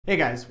Hey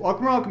guys,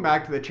 welcome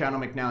back to the channel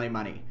McNallie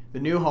Money,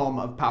 the new home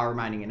of power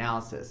mining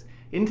analysis.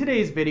 In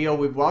today's video,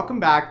 we've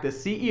welcomed back the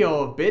CEO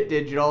of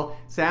BitDigital,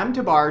 Sam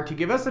Tabar, to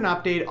give us an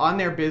update on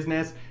their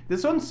business.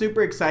 This one's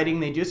super exciting.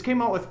 They just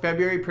came out with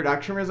February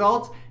production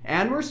results,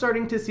 and we're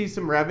starting to see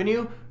some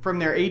revenue from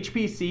their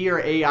HPC or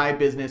AI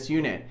business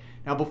unit.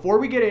 Now, before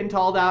we get into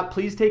all that,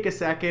 please take a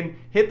second,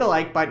 hit the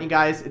like button, you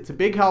guys. It's a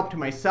big help to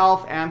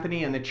myself,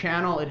 Anthony, and the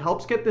channel. It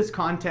helps get this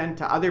content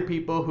to other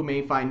people who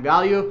may find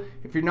value.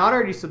 If you're not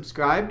already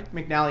subscribed,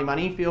 McNallie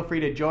Money, feel free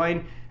to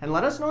join and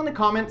let us know in the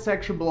comment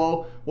section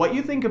below what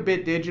you think of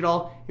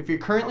BitDigital, if you're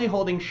currently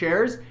holding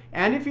shares,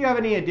 and if you have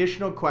any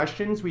additional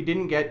questions we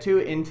didn't get to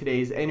in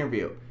today's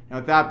interview. Now,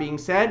 with that being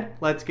said,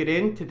 let's get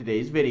into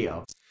today's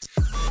video.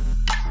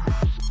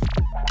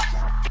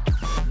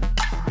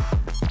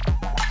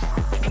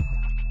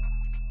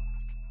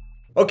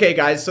 Okay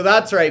guys, so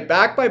that's right,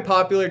 back by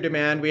popular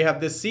demand, we have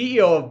the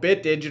CEO of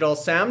BitDigital,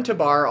 Sam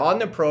Tabar, on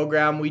the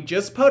program. We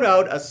just put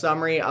out a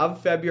summary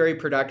of February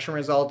production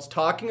results,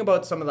 talking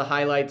about some of the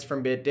highlights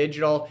from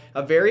BitDigital.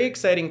 A very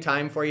exciting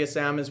time for you,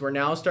 Sam, as we're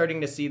now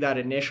starting to see that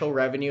initial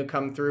revenue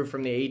come through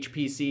from the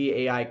HPC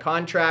AI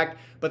contract.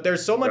 But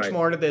there's so much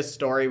more to this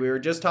story. We were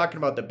just talking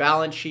about the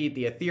balance sheet,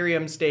 the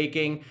Ethereum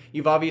staking.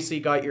 You've obviously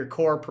got your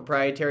core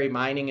proprietary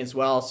mining as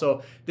well.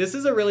 So this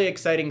is a really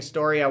exciting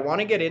story. I want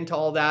to get into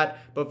all that.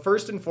 But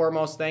first and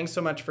foremost, thanks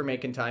so much for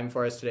making time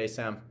for us today,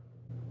 Sam.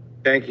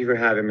 Thank you for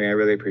having me. I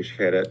really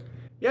appreciate it.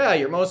 Yeah,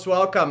 you're most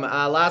welcome.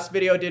 Last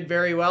video did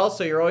very well,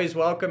 so you're always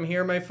welcome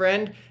here, my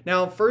friend.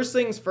 Now, first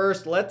things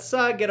first, let's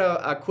get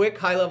a quick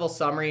high-level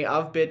summary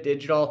of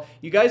BitDigital.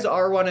 You guys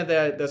are one of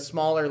the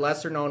smaller,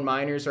 lesser-known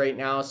miners right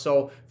now,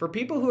 so for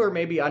people who are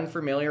maybe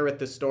unfamiliar with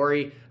the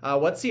story,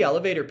 what's the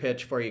elevator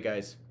pitch for you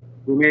guys?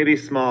 We may be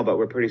small, but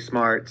we're pretty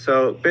smart.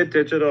 So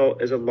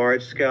BitDigital is a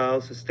large-scale,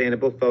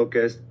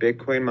 sustainable-focused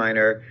Bitcoin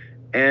miner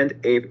and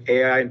a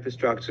AI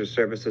infrastructure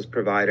services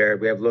provider.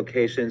 We have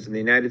locations in the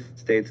United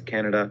States,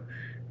 Canada,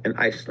 and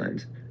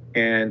Iceland.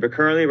 And we're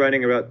currently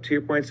running about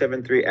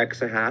 2.73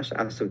 exahash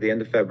as of the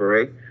end of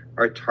February.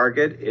 Our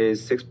target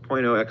is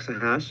 6.0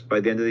 exahash by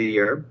the end of the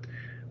year.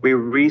 We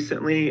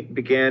recently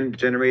began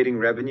generating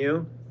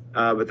revenue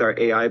with our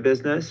AI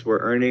business.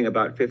 We're earning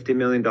about $50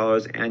 million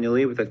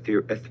annually with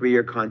a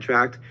three-year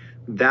contract.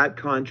 That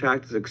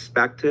contract is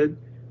expected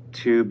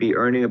to be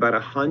earning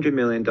about $100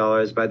 million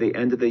by the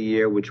end of the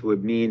year, which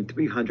would mean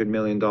 $300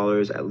 million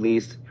at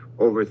least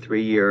over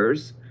 3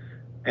 years.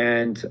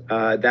 And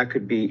that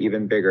could be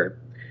even bigger.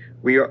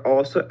 We are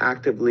also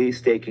actively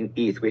staking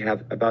ETH. We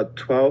have about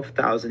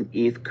 12,000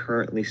 ETH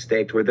currently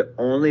staked. We're the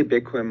only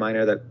Bitcoin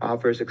miner that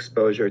offers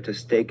exposure to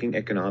staking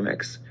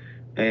economics.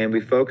 And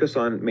we focus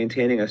on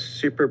maintaining a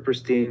super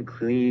pristine,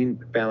 clean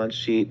balance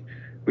sheet.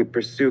 We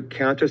pursue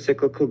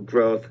counter-cyclical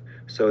growth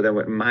so that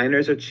when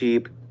miners are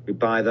cheap, we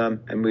buy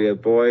them, and we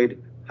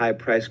avoid high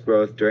price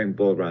growth during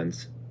bull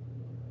runs.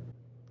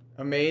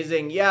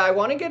 Amazing. Yeah, I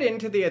want to get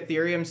into the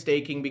Ethereum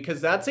staking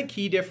because that's a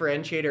key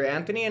differentiator.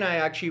 Anthony and I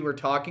actually were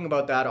talking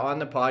about that on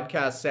the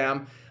podcast,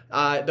 Sam.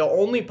 The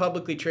only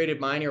publicly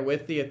traded miner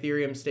with the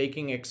Ethereum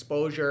staking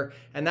exposure,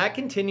 and that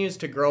continues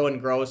to grow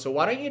and grow. So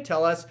why don't you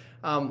tell us,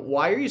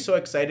 why are you so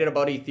excited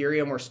about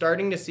Ethereum? We're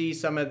starting to see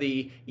some of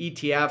the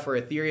ETF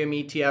or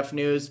Ethereum ETF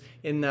news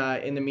in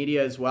the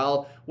media as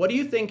well. What do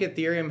you think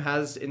Ethereum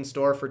has in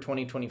store for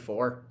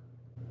 2024?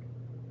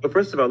 Well,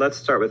 first of all, let's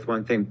start with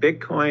one thing.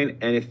 Bitcoin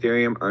and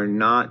Ethereum are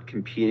not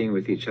competing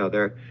with each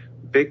other.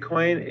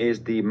 Bitcoin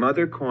is the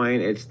mother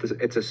coin.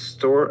 It's a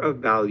store of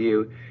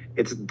value.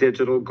 It's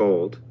digital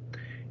gold.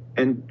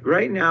 And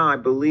right now, I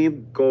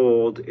believe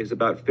gold is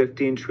about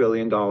 $15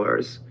 trillion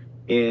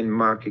in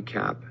market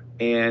cap.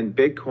 And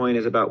Bitcoin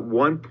is about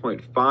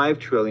 $1.5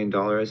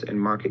 trillion in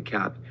market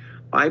cap.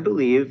 I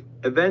believe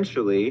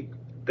eventually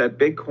that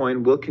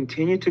Bitcoin will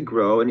continue to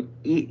grow and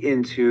eat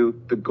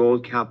into the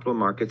gold capital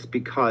markets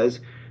because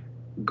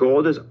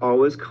gold is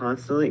always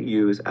constantly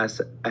used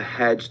as a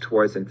hedge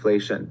towards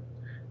inflation.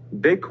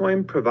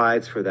 Bitcoin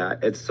provides for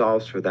that. It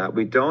solves for that.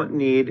 We don't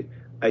need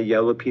a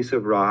yellow piece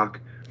of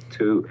rock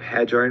to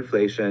hedge our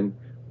inflation.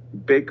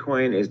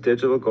 Bitcoin is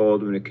digital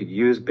gold when it could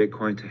use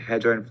Bitcoin to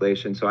hedge our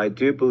inflation. So I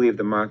do believe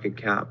the market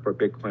cap for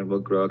Bitcoin will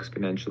grow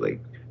exponentially.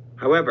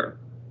 However,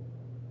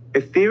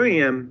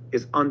 Ethereum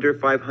is under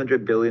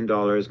 $500 billion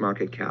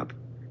market cap.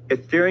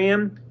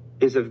 Ethereum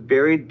is a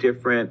very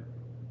different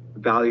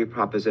value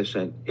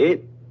proposition.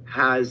 It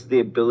has the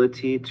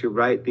ability to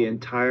write the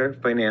entire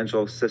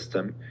financial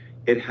system.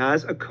 It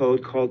has a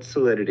code called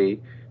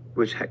Solidity,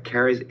 which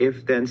carries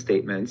if-then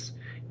statements,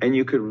 and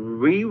you could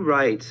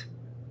rewrite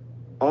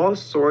all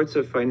sorts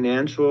of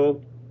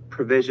financial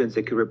provisions.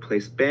 It could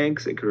replace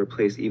banks, it could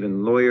replace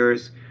even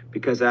lawyers,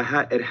 because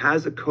it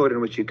has a code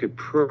in which you could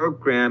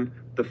program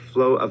the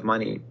flow of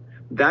money.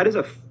 That is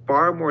a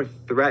far more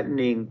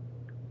threatening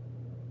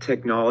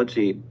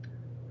technology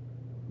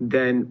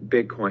than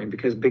Bitcoin,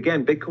 because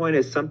again, Bitcoin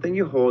is something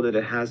you hold and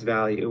it has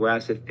value,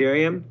 whereas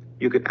Ethereum,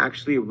 you could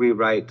actually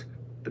rewrite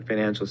the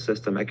financial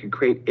system. I can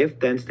create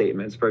if-then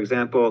statements. For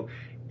example,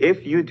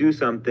 if you do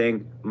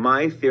something,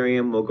 my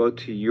Ethereum will go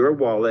to your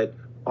wallet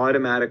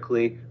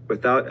automatically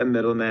without a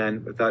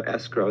middleman, without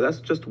escrow. That's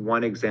just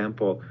one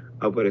example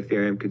of what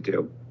Ethereum could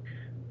do.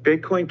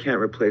 Bitcoin can't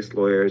replace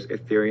lawyers,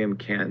 Ethereum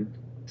can.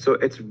 So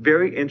it's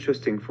very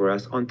interesting for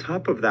us. On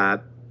top of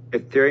that,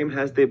 Ethereum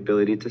has the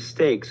ability to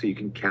stake, so you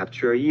can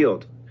capture a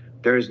yield.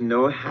 There is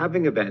no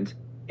halving event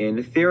in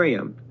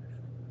Ethereum.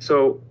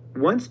 So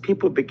once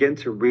people begin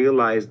to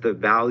realize the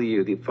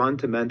value, the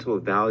fundamental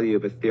value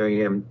of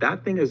Ethereum,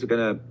 that thing is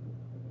going to,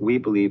 we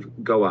believe,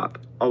 go up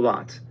a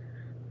lot.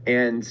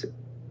 And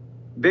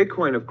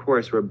Bitcoin, of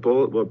course, we're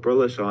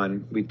bullish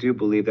on. We do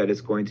believe that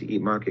it's going to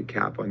eat market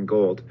cap on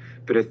gold.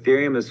 But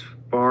Ethereum is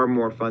far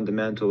more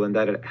fundamental in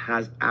that it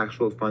has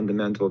actual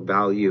fundamental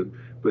value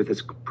with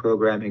its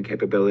programming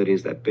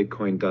capabilities that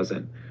Bitcoin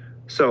doesn't.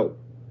 So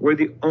we're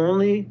the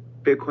only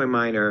Bitcoin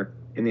miner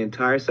in the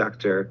entire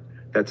sector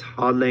that's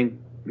hodling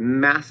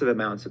massive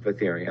amounts of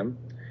Ethereum.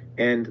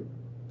 And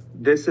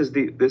this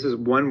is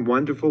one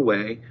wonderful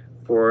way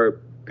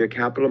for the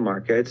capital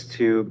markets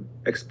to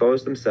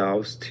expose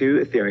themselves to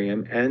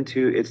Ethereum and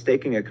to its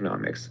staking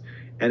economics.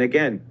 And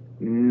again,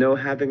 no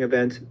halving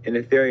event in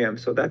Ethereum.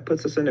 So that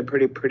puts us in a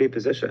pretty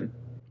position.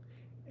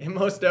 It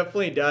most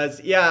definitely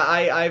does. Yeah,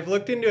 I've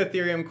looked into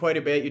Ethereum quite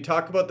a bit. You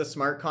talk about the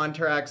smart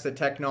contracts, the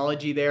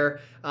technology there,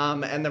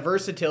 and the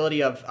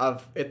versatility of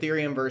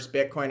Ethereum versus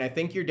Bitcoin. I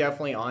think you're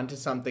definitely onto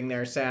something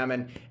there, Sam.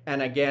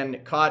 And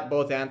again, caught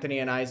both Anthony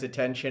and I's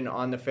attention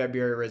on the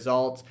February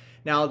results.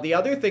 Now, the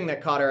other thing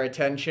that caught our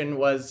attention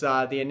was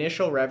the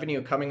initial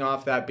revenue coming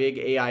off that big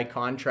AI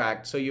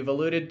contract. So you've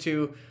alluded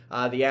to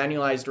the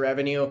annualized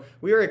revenue.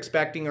 We were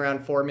expecting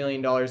around $4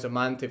 million a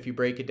month if you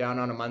break it down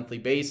on a monthly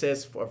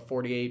basis, for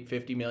 48,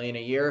 50 million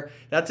a year.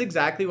 That's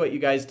exactly what you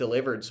guys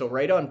delivered. So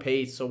right on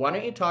pace. So why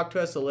don't you talk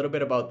to us a little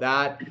bit about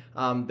that?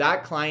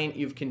 That client,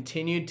 you've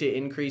continued to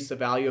increase the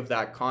value of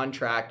that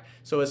contract.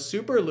 So a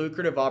super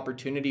lucrative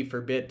opportunity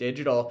for Bit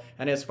Digital.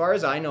 And as far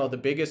as I know, the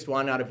biggest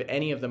one out of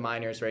any of the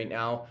miners right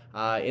now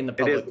in the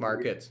public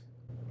markets.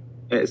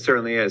 It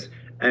certainly is.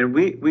 And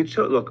we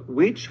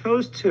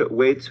chose to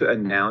wait to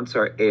announce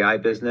our AI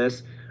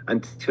business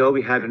until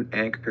we had an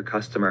anchor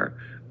customer.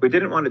 We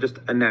didn't want to just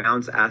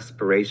announce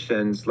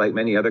aspirations like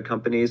many other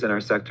companies in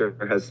our sector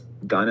has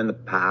done in the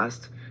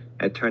past.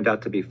 It turned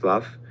out to be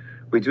fluff.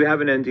 We do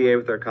have an NDA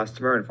with our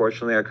customer.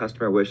 Unfortunately, our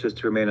customer wishes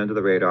to remain under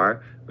the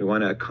radar. We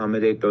want to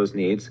accommodate those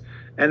needs.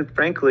 And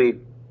frankly,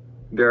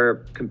 there are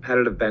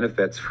competitive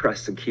benefits for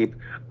us to keep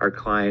our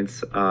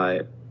clients,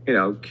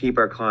 keep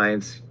our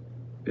clients.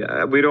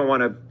 We don't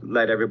want to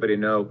let everybody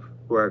know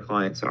who our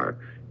clients are.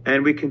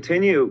 And we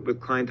continue with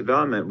client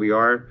development. We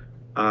are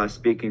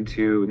speaking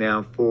to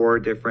now 4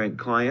 different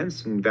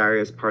clients in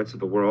various parts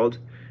of the world.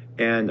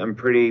 And I'm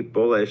pretty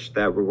bullish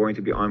that we're going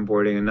to be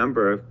onboarding a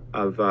number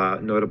of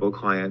notable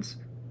clients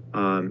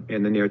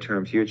in the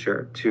near-term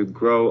future to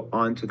grow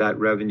onto that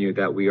revenue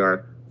that we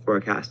are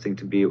forecasting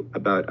to be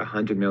about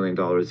 $100 million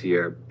a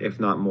year,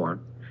 if not more.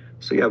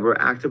 So yeah, we're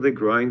actively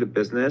growing the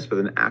business with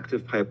an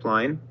active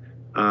pipeline.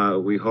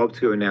 We hope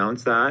to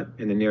announce that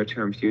in the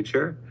near-term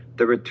future.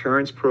 The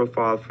returns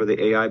profile for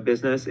the AI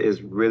business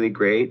is really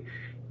great.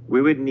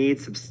 We would need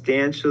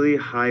substantially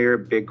higher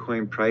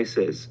Bitcoin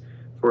prices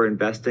for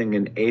investing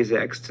in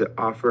ASICs to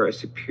offer a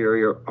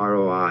superior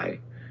ROI.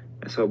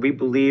 So we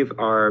believe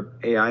our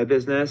AI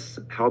business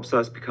helps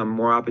us become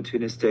more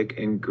opportunistic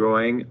in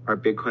growing our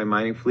Bitcoin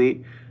mining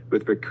fleet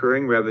with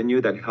recurring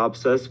revenue that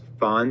helps us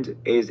fund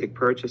ASIC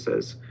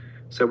purchases.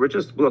 So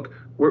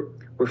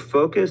we're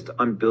focused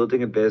on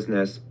building a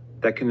business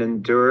that can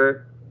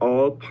endure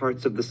all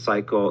parts of the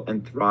cycle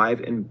and thrive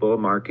in bull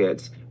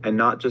markets and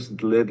not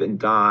just live and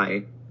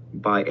die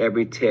by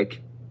every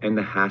tick in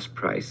the hash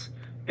price.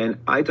 And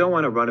I don't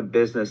want to run a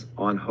business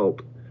on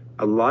hope.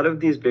 A lot of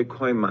these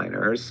Bitcoin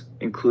miners,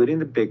 including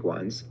the big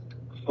ones,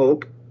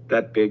 hope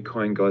that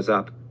Bitcoin goes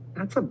up.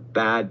 That's a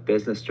bad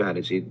business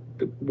strategy.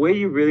 The way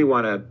you really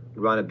want to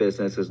run a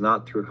business is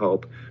not through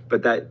hope,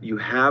 but that you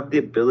have the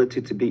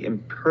ability to be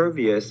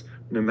impervious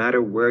no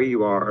matter where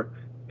you are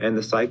in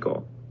the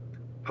cycle.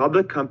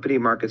 Public company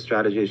market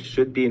strategies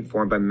should be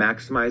informed by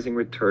maximizing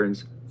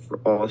returns for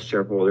all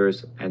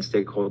shareholders and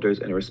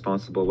stakeholders in a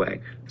responsible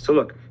way. So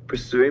look,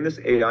 pursuing this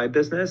AI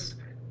business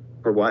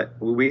for what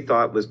we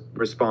thought was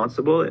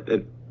responsible,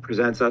 it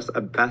presents us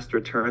a best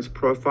returns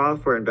profile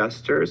for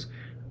investors.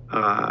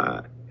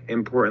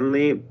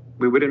 Importantly,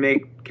 we wouldn't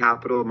make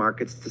capital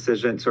markets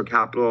decisions or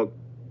capital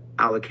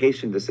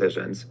allocation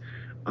decisions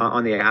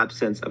on the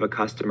absence of a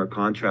customer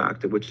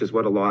contract, which is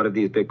what a lot of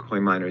these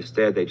Bitcoin miners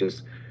did. They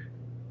just,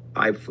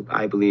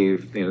 I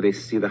believe, they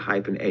see the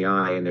hype in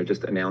AI and they're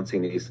just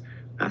announcing these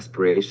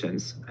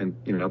aspirations and,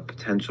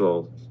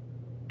 potential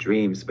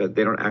dreams, but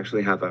they don't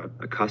actually have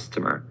a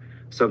customer.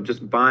 So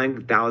just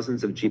buying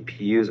thousands of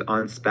GPUs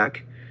on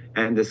spec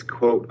and this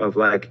quote of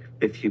like,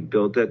 if you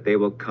build it, they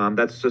will come.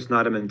 That's just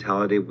not a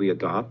mentality we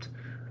adopt.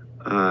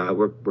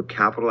 We're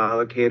capital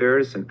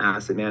allocators and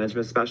asset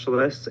management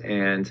specialists.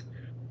 And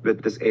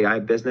with this AI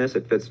business,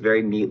 it fits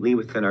very neatly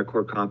within our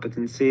core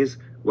competencies.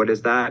 What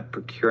is that?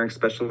 Procuring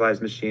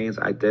specialized machines,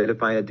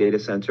 identifying a data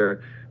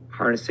center,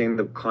 harnessing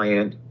the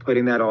client,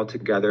 putting that all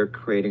together,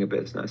 creating a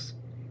business.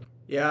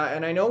 Yeah,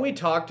 and I know we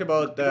talked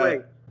about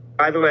the.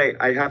 By the way,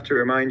 I have to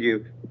remind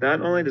you, not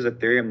only does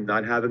Ethereum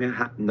not having an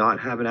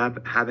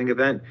halving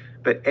event,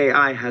 but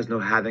AI has no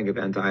halving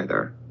event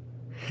either.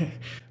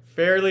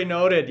 Fairly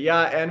noted.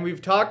 Yeah, and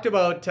we've talked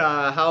about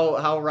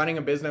how running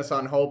a business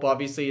on hope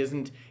obviously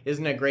isn't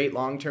a great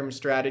long-term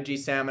strategy,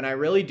 Sam. And I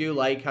really do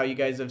like how you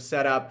guys have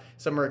set up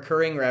some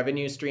recurring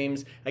revenue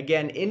streams,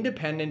 again,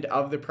 independent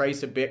of the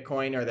price of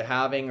Bitcoin or the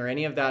halving or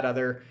any of that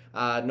other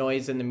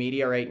noise in the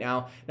media right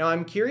now. Now,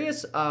 I'm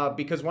curious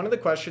because one of the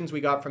questions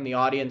we got from the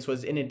audience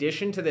was, in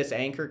addition to this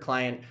anchor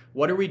client,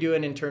 what are we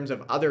doing in terms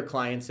of other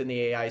clients in the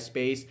AI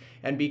space?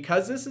 And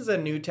because this is a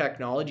new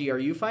technology, are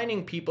you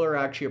finding people are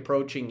actually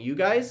approaching you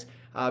guys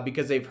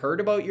because they've heard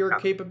about your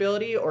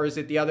capability, or is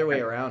it the other way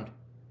around?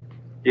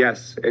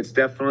 Yes, it's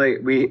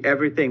definitely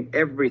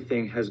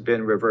everything has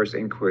been reverse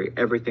inquiry.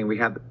 Everything we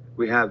have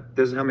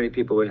this is how many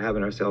people we have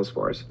in our sales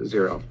force,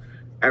 0.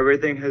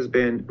 Everything has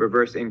been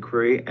reverse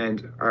inquiry,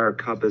 and our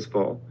cup is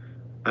full.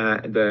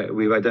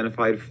 We've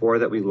identified 4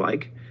 that we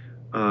like,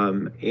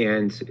 and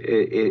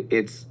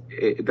it's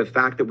the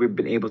fact that we've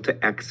been able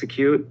to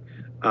execute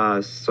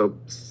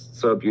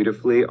so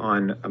beautifully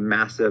on a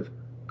massive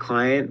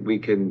client. We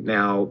can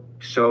now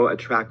show a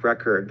track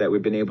record that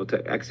we've been able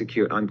to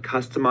execute on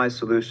customized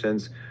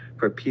solutions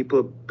for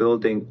people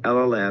building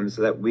LLMs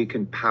so that we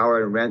can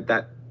power and rent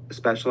that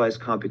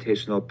specialized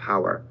computational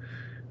power.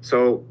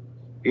 So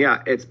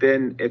yeah, it's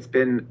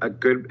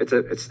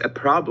a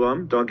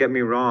problem, don't get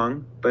me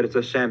wrong, but it's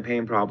a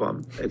champagne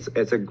problem.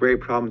 It's a great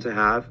problem to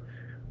have,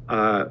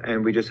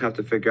 and we just have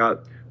to figure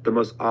out the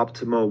most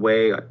optimal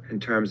way in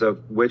terms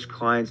of which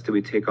clients do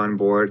we take on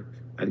board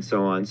and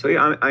so on. So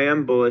yeah, I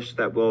am bullish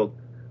that we'll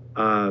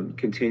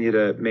continue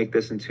to make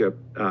this into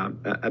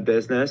a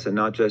business and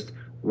not just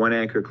one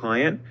anchor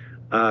client.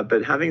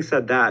 But having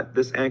said that,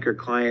 this anchor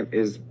client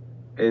is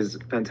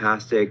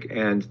fantastic,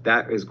 and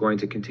that is going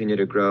to continue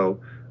to grow.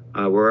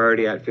 We're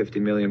already at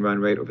 50 million run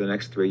rate over the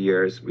next 3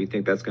 years. We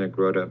think that's going to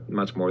grow to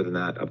much more than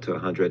that, up to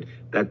 100.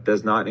 That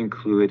does not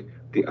include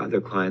the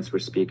other clients we're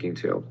speaking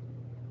to.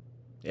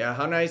 Yeah,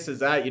 how nice is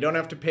that? You don't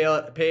have to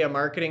pay a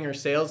marketing or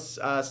sales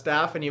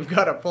staff, and you've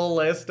got a full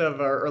list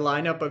of or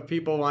lineup of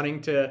people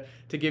wanting to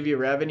give you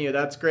revenue.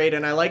 That's great,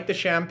 and I like the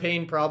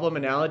champagne problem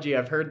analogy.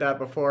 I've heard that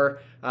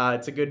before.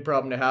 It's a good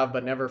problem to have,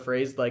 but never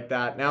phrased like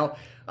that. Now,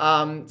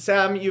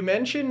 Sam, you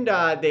mentioned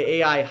the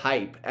AI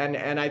hype,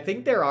 and I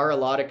think there are a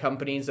lot of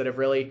companies that have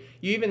really,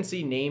 you even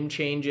see name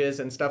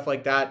changes and stuff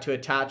like that to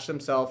attach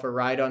themselves or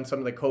ride on some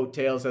of the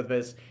coattails of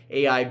this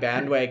AI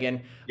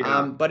bandwagon.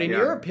 But in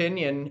your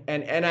opinion,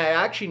 and I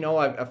actually know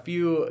a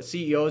few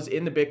CEOs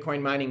in the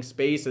Bitcoin mining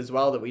space as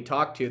well that we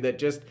talk to that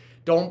just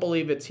don't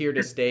believe it's here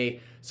to stay.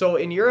 So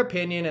in your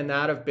opinion and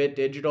that of Bit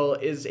Digital,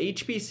 is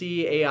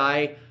HPC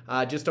AI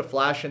just a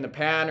flash in the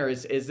pan, or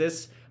is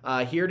this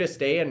here to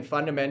stay and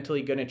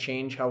fundamentally going to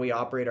change how we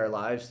operate our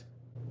lives?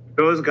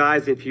 Those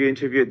guys, if you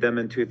interviewed them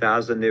in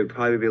 2000, they would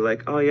probably be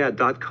like, oh yeah,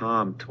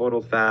 .com,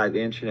 total fad,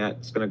 the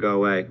internet's going to go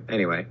away.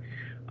 Anyway,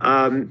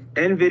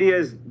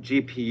 NVIDIA's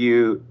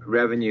GPU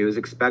revenue is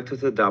expected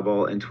to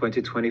double in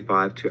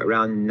 2025 to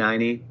around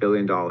 $90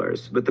 billion,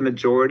 with the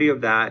majority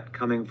of that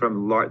coming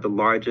from the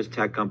largest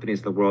tech companies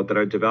in the world that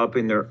are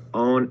developing their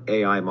own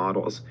AI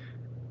models.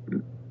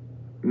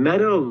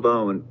 Meta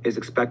alone is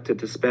expected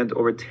to spend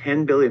over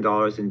 $10 billion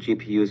in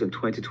GPUs in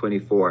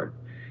 2024.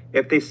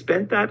 If they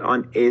spent that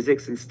on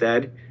ASICs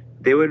instead,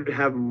 they would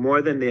have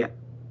more than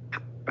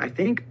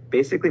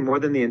basically more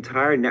than the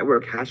entire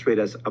network hash rate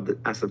as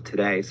of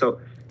today. So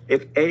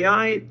if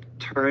AI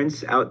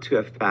turns out to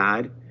a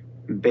fad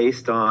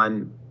based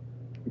on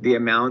the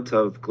amount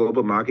of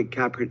global market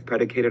cap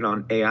predicated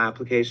on AI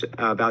application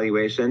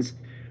valuations,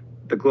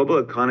 the global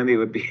economy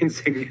would be in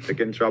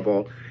significant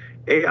trouble.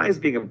 AI is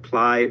being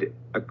applied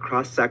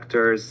across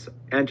sectors: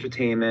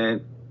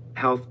 entertainment,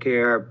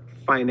 healthcare,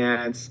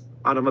 finance,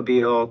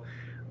 automobile.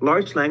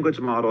 Large language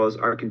models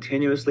are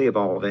continuously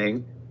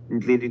evolving,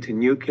 leading to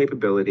new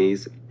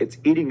capabilities. It's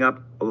eating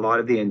up a lot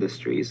of the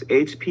industries.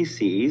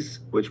 HPCs,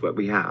 which what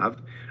we have,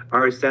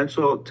 are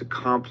essential to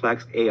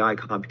complex AI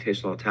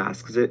computational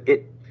tasks.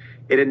 It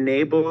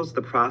enables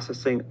the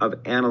processing of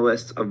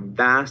analysts of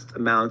vast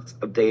amounts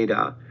of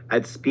data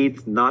at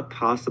speeds not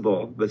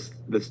possible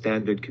with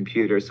standard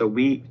computers. So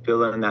we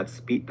fill in that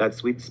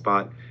sweet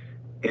spot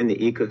in the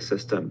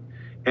ecosystem.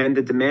 And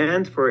the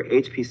demand for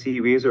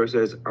HPC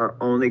resources are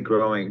only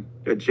growing.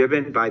 They're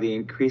driven by the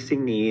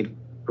increasing need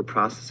for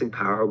processing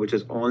power, which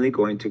is only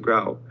going to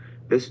grow.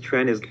 This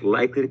trend is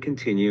likely to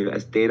continue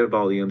as data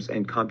volumes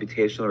and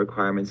computational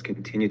requirements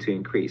continue to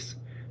increase.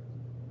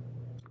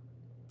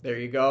 There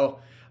you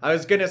go. I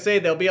was gonna say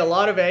there'll be a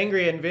lot of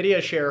angry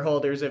Nvidia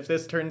shareholders if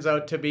this turns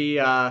out to be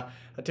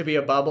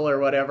a bubble or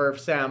whatever,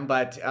 Sam.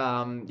 But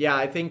yeah,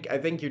 I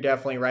think you're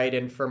definitely right.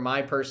 And for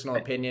my personal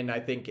opinion,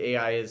 I think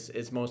AI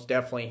is most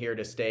definitely here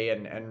to stay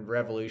and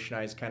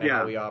revolutionize kind of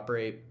how we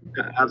operate.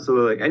 Yeah,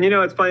 absolutely. And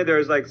it's funny.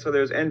 There's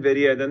there's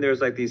Nvidia, then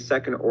there's like these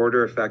second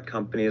order effect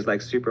companies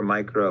like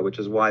Supermicro, which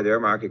is why their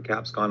market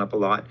cap's gone up a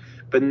lot.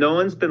 But no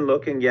one's been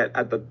looking yet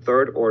at the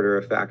third order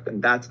effect,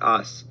 and that's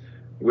us,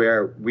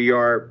 where we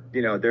are.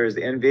 There's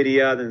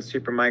Nvidia, then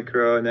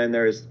Supermicro, and then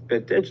there's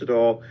Bit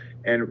Digital.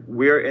 And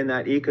we're in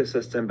that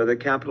ecosystem, but the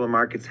capital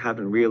markets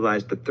haven't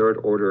realized the third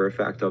order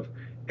effect of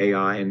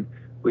AI, and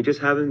we just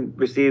haven't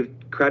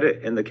received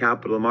credit in the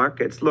capital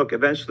markets. Look,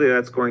 eventually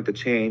that's going to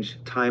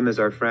change. Time is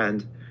our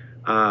friend,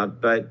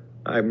 but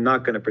I'm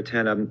not going to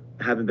pretend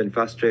I haven't been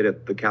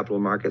frustrated. The capital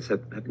markets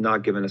have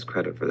not given us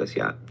credit for this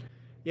yet.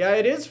 Yeah,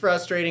 it is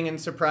frustrating and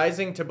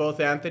surprising to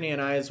both Anthony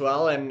and I as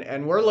well.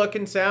 And we're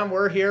looking, Sam,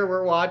 we're here,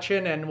 we're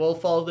watching, and we'll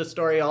follow the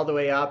story all the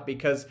way up,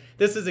 because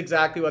this is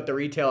exactly what the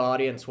retail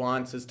audience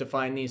wants, is to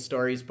find these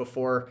stories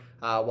before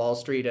Wall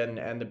Street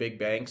and the big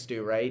banks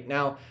do, right?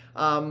 Now,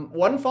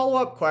 one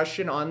follow-up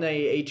question on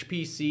the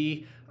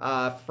HPC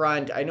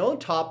front. I know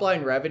top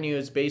line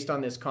revenues based on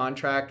this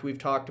contract we've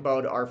talked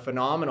about are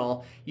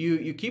phenomenal.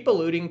 You keep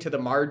alluding to the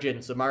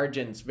margins,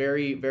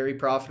 very, very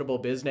profitable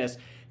business.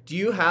 Do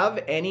you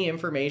have any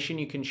information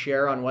you can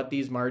share on what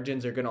these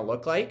margins are going to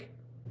look like?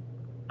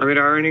 I mean,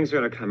 our earnings are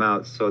going to come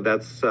out, so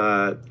that's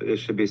there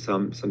should be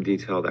some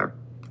detail there.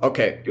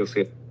 Okay, you'll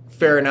see it.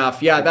 Fair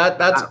enough. Yeah,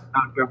 that's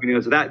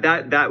revenues.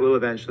 That will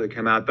eventually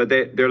come out, but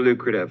they're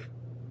lucrative.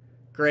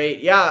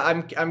 Great.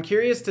 Yeah, I'm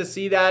curious to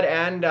see that,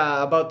 and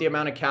about the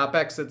amount of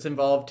capex that's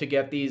involved to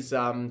get these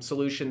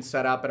solutions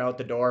set up and out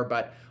the door.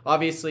 But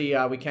obviously,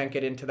 we can't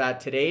get into that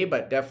today,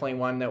 but definitely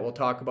one that we'll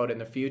talk about in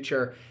the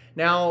future.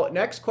 Now,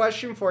 next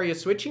question for you,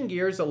 switching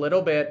gears a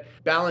little bit,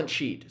 balance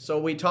sheet. So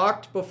we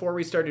talked before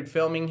we started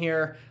filming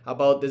here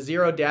about the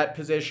zero debt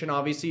position.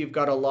 Obviously, you've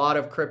got a lot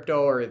of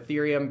crypto or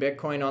Ethereum,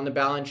 Bitcoin on the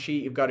balance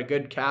sheet. You've got a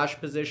good cash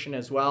position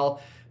as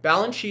well.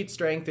 Balance sheet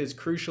strength is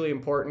crucially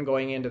important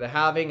going into the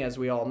halving, as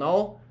we all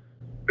know.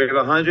 We have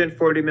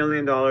 $140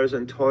 million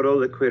in total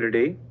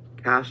liquidity.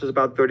 Cash is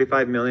about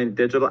 $35 million.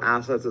 Digital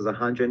assets is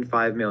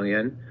 $105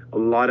 million. A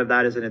lot of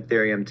that is in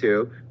Ethereum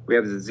too. We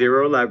have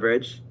zero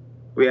leverage.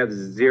 We have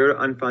zero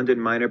unfunded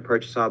minor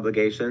purchase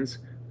obligations.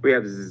 We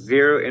have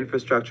zero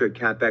infrastructure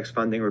CapEx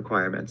funding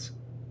requirements.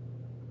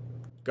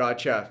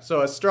 Gotcha.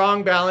 So a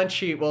strong balance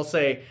sheet, we'll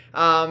say.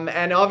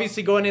 And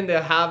obviously going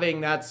into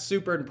halving, that's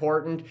super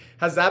important.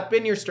 Has that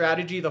been your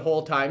strategy the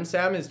whole time,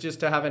 Sam, is just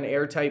to have an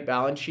airtight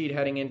balance sheet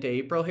heading into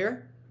April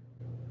here?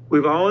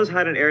 We've always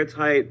had an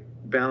airtight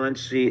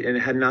balance sheet, and it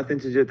had nothing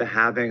to do with the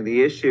halving.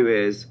 The issue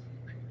is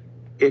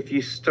if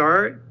you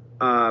start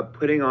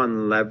putting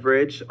on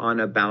leverage on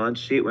a balance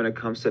sheet when it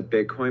comes to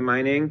Bitcoin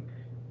mining,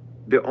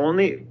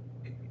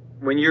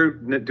 when you're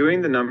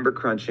doing the number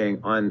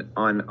crunching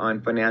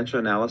on financial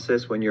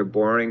analysis, when you're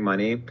borrowing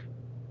money,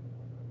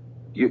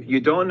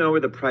 you don't know where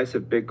the price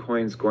of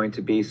Bitcoin is going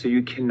to be, so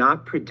you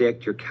cannot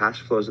predict your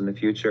cash flows in the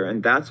future.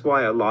 And that's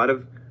why a lot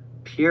of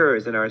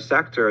peers in our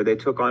sector, they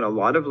took on a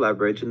lot of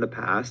leverage in the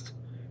past.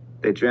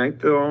 They drank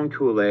their own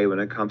Kool-Aid when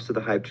it comes to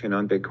the hype train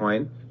on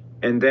Bitcoin,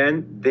 and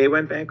then they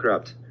went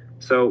bankrupt.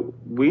 So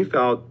we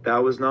felt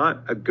that was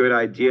not a good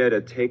idea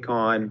to take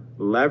on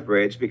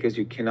leverage, because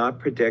you cannot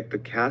predict the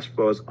cash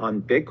flows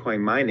on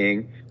Bitcoin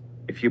mining.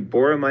 If you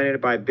borrow money to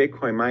buy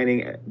Bitcoin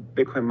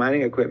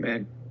mining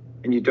equipment,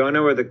 and you don't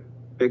know where the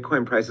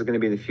Bitcoin price is going to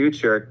be in the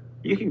future,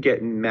 you can get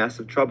in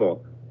massive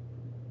trouble.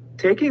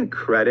 Taking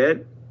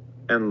credit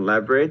and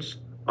leverage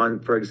on,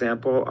 for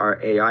example,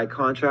 our AI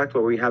contract,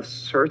 where we have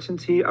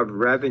certainty of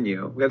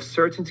revenue. We have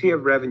certainty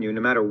of revenue no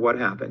matter what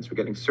happens. We're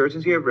getting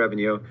certainty of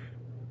revenue.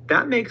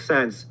 That makes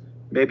sense.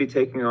 Maybe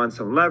taking on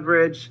some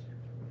leverage,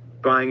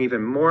 buying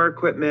even more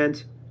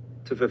equipment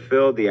to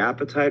fulfill the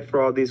appetite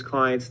for all these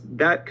clients.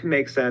 That can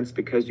make sense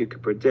because you can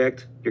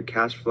predict your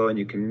cash flow and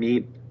you can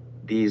meet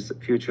these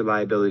future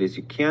liabilities.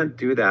 You can't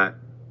do that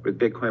with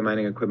Bitcoin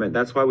mining equipment.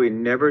 That's why we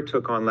never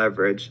took on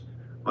leverage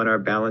on our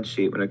balance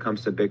sheet when it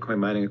comes to Bitcoin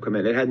mining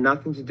equipment. It had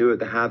nothing to do with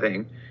the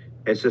halving.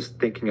 It's just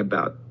thinking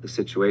about the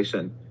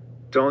situation.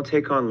 Don't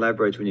take on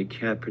leverage when you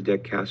can't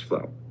predict cash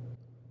flow.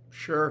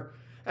 Sure.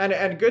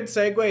 And good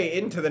segue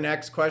into the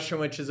next question,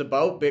 which is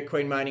about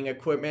Bitcoin mining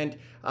equipment.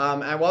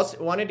 I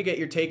wanted to get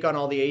your take on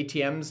all the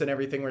ATMs and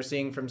everything we're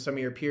seeing from some of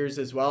your peers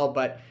as well.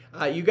 But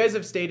you guys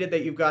have stated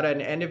that you've got an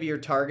end of year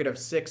target of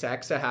 6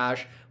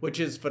 exahash, which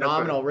is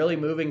phenomenal, really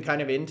moving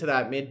kind of into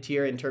that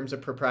mid-tier in terms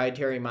of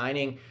proprietary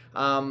mining.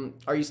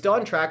 Are you still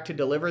on track to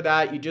deliver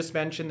that? You just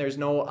mentioned there's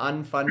no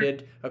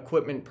unfunded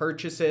equipment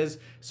purchases.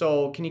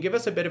 So can you give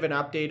us a bit of an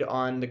update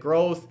on the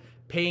growth,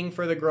 paying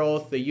for the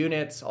growth, the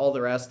units, all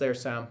the rest there,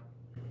 Sam?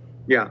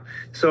 Yeah.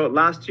 So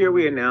last year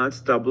we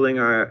announced doubling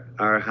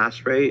our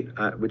hash rate,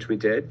 which we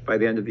did by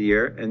the end of the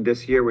year. And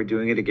this year we're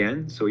doing it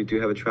again. So we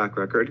do have a track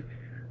record.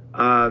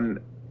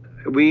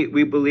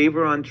 we believe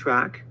we're on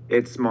track.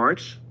 It's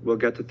March. We'll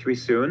get to 3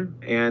 soon,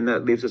 and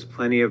that leaves us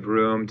plenty of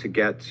room to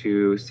get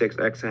to 6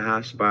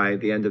 exahash by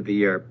the end of the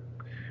year.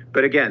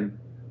 But again,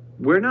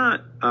 we're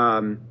not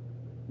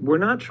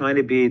trying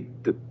to be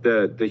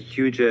the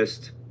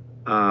hugest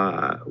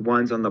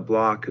ones on the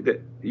block.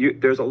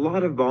 There's a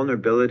lot of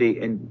vulnerability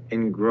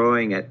in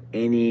growing at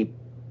any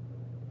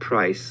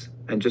price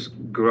and just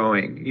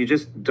growing. You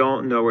just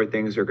don't know where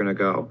things are going to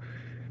go.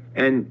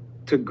 And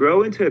to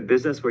grow into a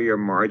business where your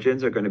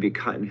margins are going to be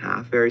cut in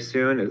half very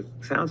soon, it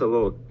sounds a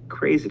little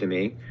crazy to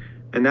me.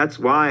 And that's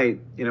why,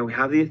 we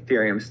have the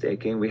Ethereum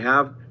staking, we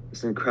have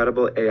this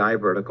incredible AI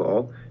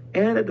vertical,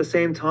 and at the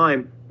same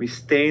time, we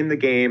stay in the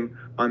game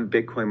on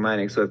Bitcoin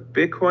mining. So if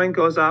Bitcoin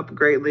goes up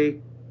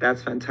greatly,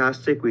 that's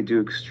fantastic. We do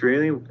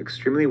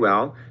extremely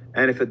well.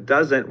 And if it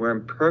doesn't, we're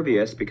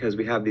impervious because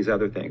we have these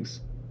other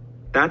things.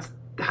 That's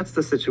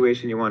the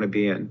situation you want to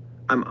be in.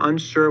 I'm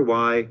unsure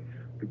why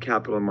the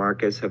capital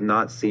markets have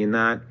not seen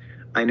that.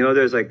 I know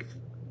there's like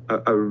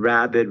a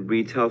rabid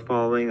retail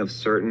following of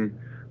certain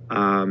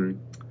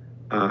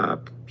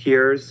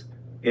peers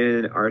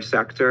in our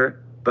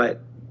sector,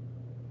 but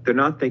they're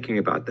not thinking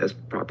about this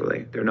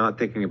properly. They're not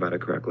thinking about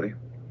it correctly.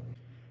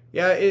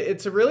 Yeah,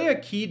 it's really a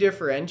key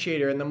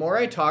differentiator. And the more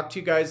I talk to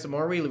you guys, the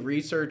more we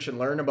research and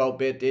learn about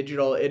Bit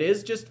Digital, it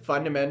is just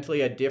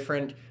fundamentally a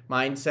different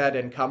mindset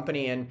and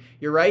company. And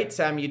you're right,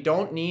 Sam, you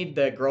don't need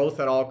the growth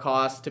at all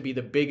costs to be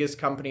the biggest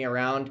company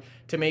around,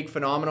 to make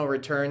phenomenal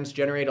returns,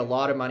 generate a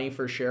lot of money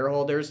for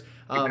shareholders.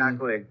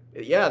 Exactly.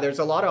 Yeah, there's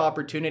a lot of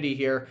opportunity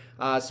here.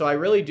 So I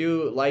really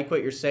do like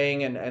what you're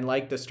saying and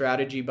like the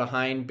strategy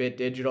behind Bit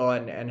Digital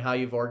and how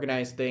you've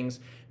organized things.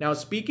 Now,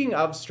 speaking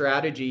of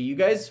strategy, you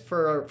guys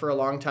for a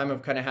long time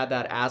have kind of had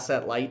that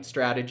asset light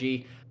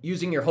strategy,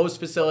 using your host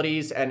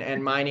facilities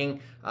and mining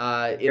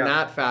in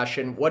that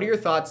fashion. What are your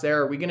thoughts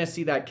there? Are we going to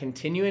see that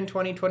continue in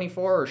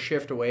 2024 or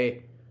shift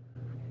away?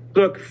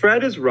 Look,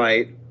 Fred is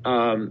right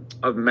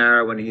of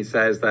Mara when he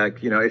says that,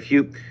 if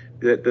you,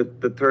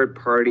 the third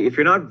party, if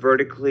you're not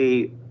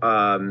vertically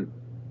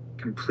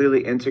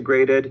completely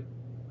integrated,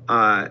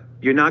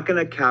 you're not going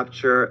to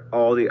capture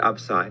all the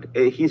upside.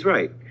 He's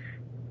right.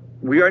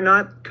 We are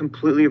not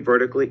completely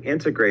vertically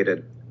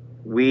integrated.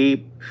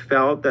 We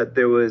felt that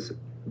there was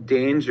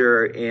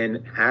danger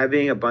in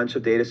having a bunch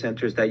of data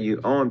centers that you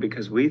own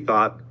because we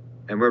thought,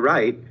 and we're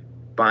right,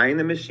 buying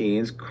the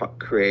machines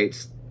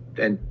creates,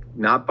 and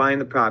not buying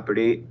the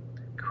property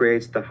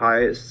creates the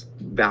highest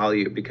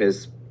value,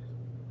 because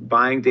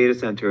buying data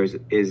centers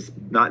is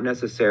not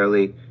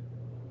necessarily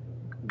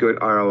good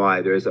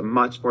ROI. There's a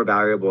much more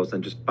variables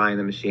than just buying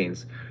the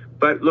machines.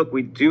 But look,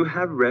 we do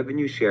have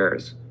revenue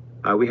shares.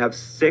 We have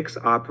 6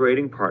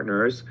 operating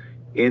partners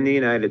in the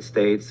United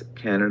States,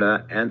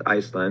 Canada, and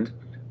Iceland.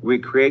 We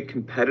create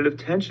competitive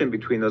tension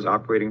between those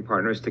operating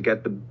partners to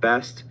get the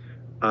best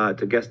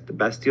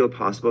deal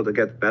possible, to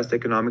get the best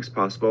economics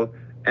possible,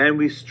 and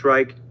we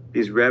strike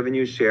these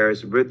revenue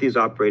shares with these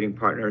operating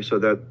partners so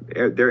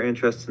that their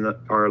interests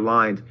are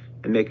aligned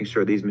in making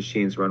sure these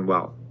machines run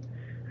well.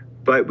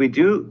 But we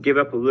do give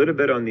up a little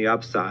bit on the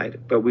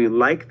upside, but we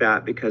like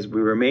that because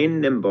we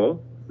remain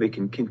nimble. We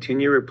can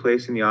continue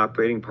replacing the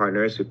operating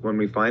partners when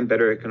we find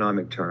better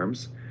economic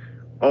terms.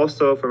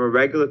 Also, from a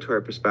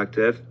regulatory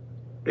perspective,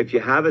 if you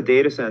have a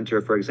data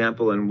center, for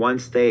example, in one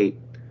state,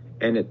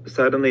 and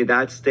suddenly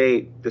that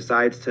state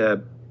decides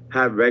to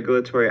have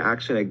regulatory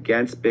action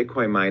against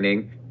Bitcoin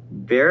mining,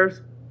 they're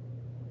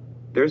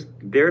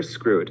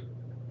screwed.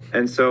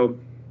 And so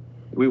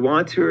we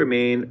want to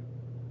remain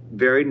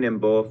very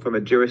nimble from a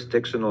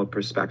jurisdictional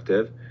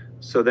perspective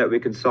so that we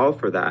can solve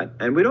for that.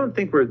 And we don't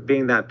think we're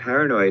being that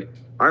paranoid.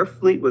 Our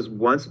fleet was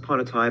once upon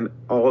a time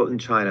all in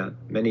China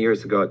many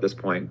years ago at this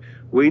point.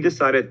 We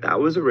decided that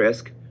was a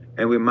risk,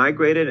 and we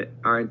migrated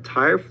our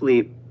entire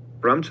fleet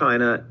from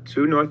China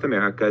to North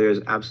America. There's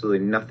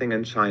absolutely nothing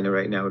in China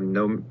right now,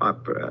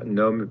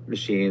 no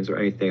machines or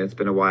anything. It's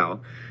been a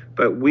while.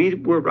 But we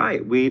were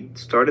right. We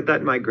started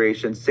that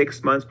migration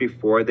 6 months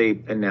before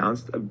they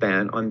announced a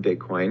ban on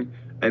Bitcoin.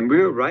 And we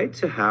were right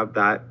to have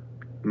that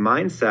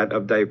mindset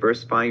of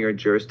diversifying your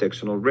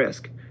jurisdictional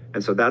risk.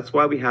 And so that's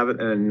why we have it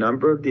in a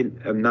number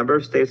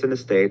of states in the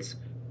States,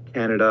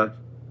 Canada,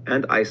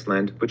 and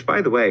Iceland, which,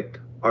 by the way,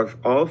 are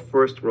all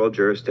first world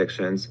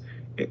jurisdictions.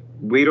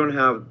 We don't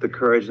have the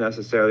courage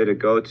necessarily to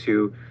go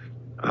to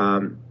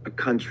a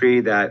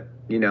country that,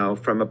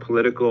 from a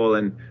political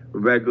and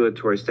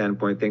regulatory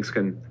standpoint, things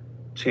can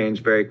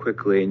change very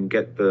quickly and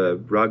get the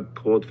rug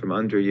pulled from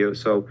under you.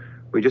 So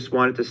we just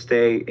wanted to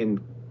stay in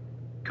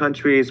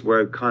countries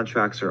where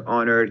contracts are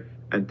honored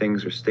and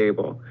things are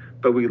stable.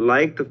 But we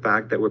like the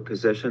fact that we're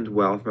positioned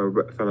well from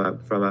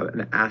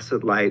an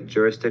asset-light,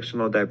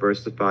 jurisdictional,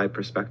 diversified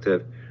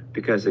perspective,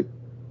 because it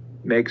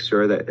makes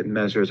sure that it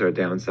measures our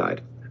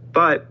downside.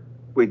 But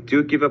we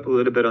do give up a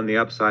little bit on the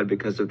upside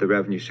because of the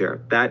revenue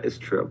share. That is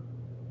true.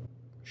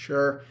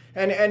 Sure.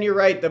 And you're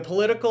right. The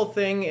political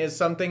thing is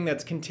something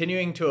that's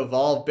continuing to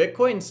evolve.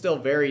 Bitcoin's still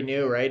very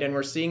new, right? And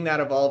we're seeing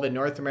that evolve in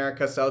North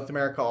America, South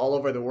America, all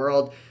over the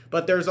world.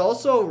 But there's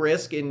also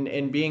risk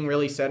in being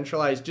really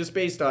centralized just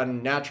based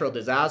on natural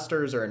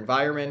disasters or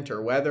environment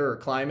or weather or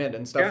climate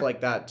and stuff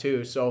like that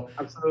too. So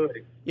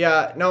Absolutely.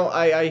 yeah, no,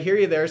 I hear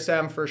you there,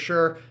 Sam, for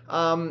sure.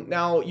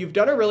 Now, you've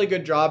done a really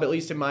good job, at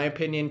least in my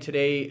opinion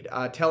today,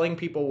 telling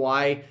people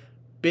why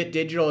Bit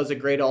Digital is a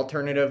great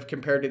alternative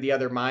compared to the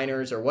other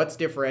miners, or what's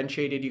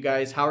differentiated you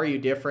guys, how are you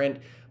different?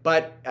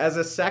 But as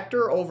a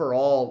sector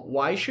overall,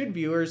 why should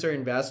viewers or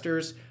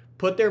investors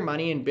put their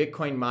money in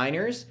Bitcoin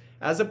miners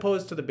as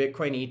opposed to the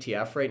Bitcoin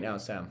ETF right now,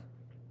 Sam?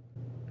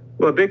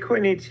 Well,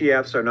 Bitcoin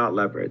ETFs are not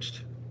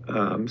leveraged.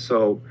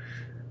 So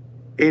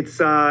it's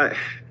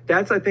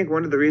that's, I think,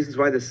 one of the reasons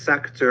why the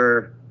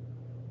sector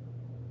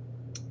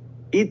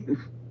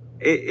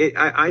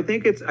I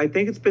think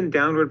it's been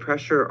downward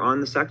pressure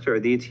on the sector,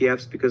 the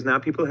ETFs, because now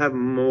people have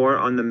more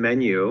on the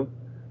menu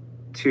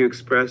to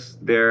express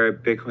their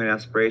Bitcoin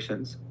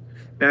aspirations.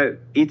 Now,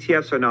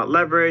 ETFs are not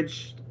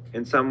leveraged.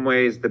 In some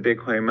ways, the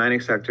Bitcoin mining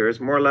sector is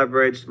more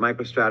leveraged.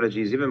 MicroStrategy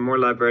is even more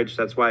leveraged.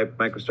 That's why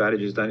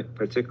MicroStrategy has done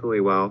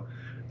particularly well.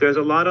 There's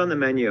a lot on the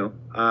menu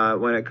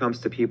when it comes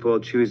to people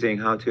choosing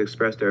how to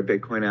express their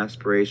Bitcoin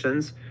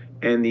aspirations.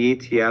 And the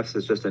ETFs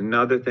is just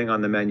another thing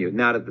on the menu.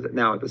 Now,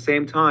 at the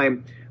same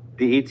time,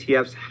 the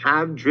ETFs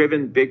have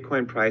driven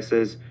Bitcoin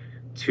prices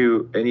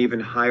to an even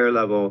higher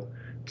level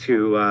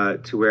to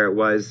where it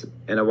was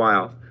in a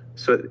while.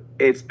 So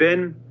it's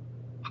been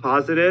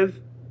positive,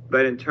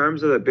 but in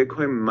terms of the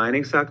Bitcoin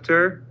mining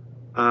sector,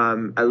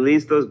 at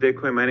least those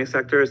Bitcoin mining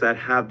sectors that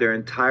have their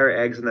entire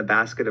eggs in the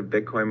basket of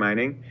Bitcoin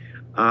mining,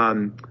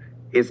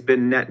 it's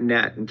been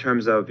net in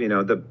terms of,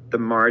 the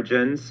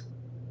margins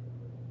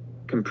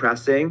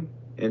compressing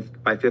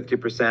by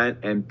 50%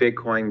 and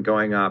Bitcoin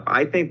going up.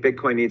 I think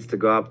Bitcoin needs to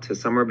go up to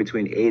somewhere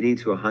between 80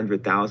 to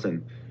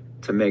 100,000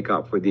 to make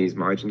up for these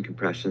margin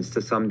compressions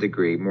to some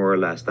degree, more or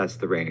less. That's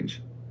the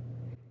range.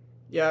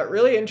 Yeah,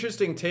 really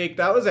interesting take.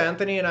 That was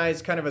Anthony and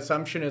I's kind of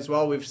assumption as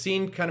well. We've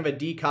seen kind of a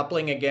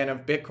decoupling again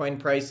of Bitcoin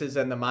prices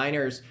and the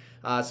miners.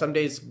 Some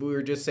days we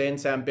were just saying,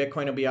 Sam,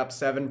 Bitcoin will be up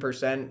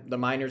 7%. The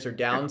miners are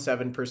down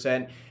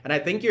 7%. And I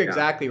think you're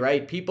exactly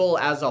right. People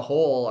as a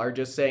whole are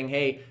just saying,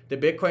 hey, the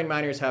Bitcoin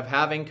miners have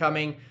halving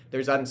coming.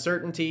 There's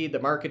uncertainty. The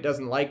market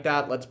doesn't like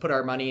that. Let's put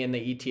our money in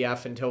the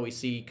ETF until we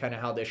see kind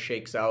of how this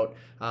shakes out.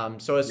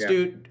 So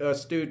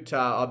astute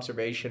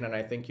observation. And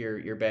I think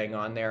you're bang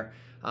on there.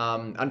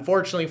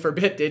 Unfortunately for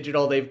Bit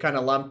Digital, they've kind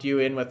of lumped you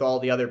in with all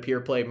the other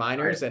pure play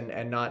miners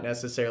and not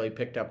necessarily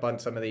picked up on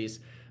some of these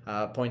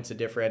points of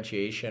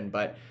differentiation.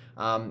 But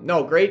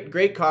no,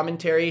 great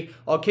commentary.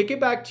 I'll kick it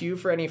back to you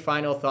for any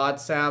final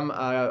thoughts, Sam.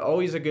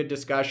 Always a good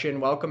discussion.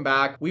 Welcome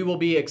back. We will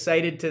be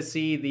excited to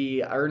see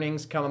the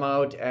earnings come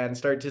out and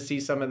start to see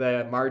some of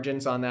the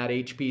margins on that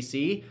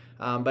HPC.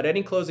 But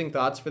any closing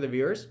thoughts for the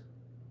viewers?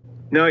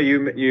 No,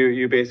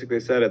 you basically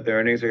said it. The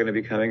earnings are going to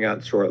be coming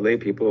out shortly.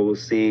 People will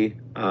see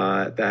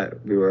that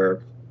we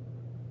were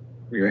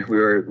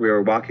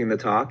walking the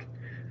talk,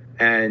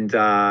 and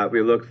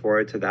we look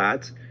forward to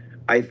that.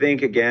 I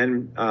think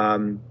again,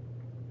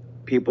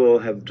 people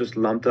have just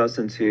lumped us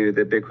into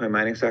the Bitcoin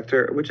mining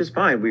sector, which is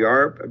fine. We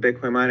are a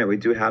Bitcoin miner. We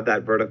do have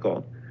that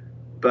vertical.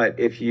 But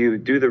if you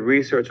do the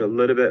research a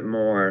little bit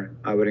more,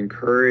 I would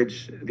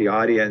encourage the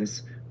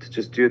audience to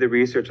just do the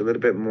research a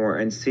little bit more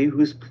and see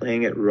who's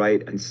playing it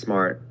right and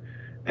smart.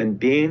 And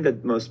being the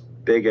most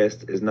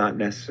biggest is not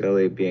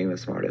necessarily being the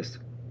smartest.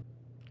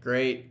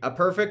 Great. A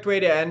perfect way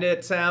to end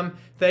it, Sam.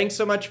 Thanks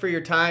so much for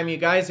your time. You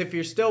guys, if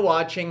you're still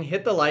watching,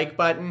 hit the like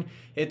button.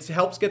 It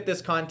helps get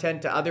this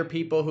content to other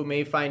people who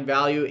may find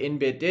value in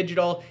Bit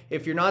Digital.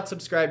 If you're not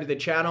subscribed to the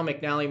channel,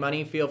 McNallie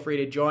Money, feel free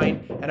to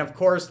join. And of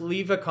course,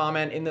 leave a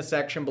comment in the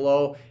section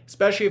below,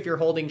 especially if you're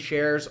holding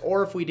shares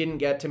or if we didn't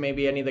get to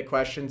maybe any of the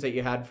questions that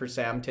you had for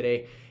Sam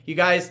today. You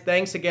guys,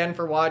 thanks again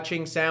for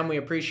watching. Sam, we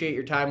appreciate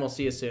your time. We'll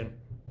see you soon.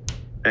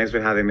 Thanks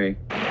for having me.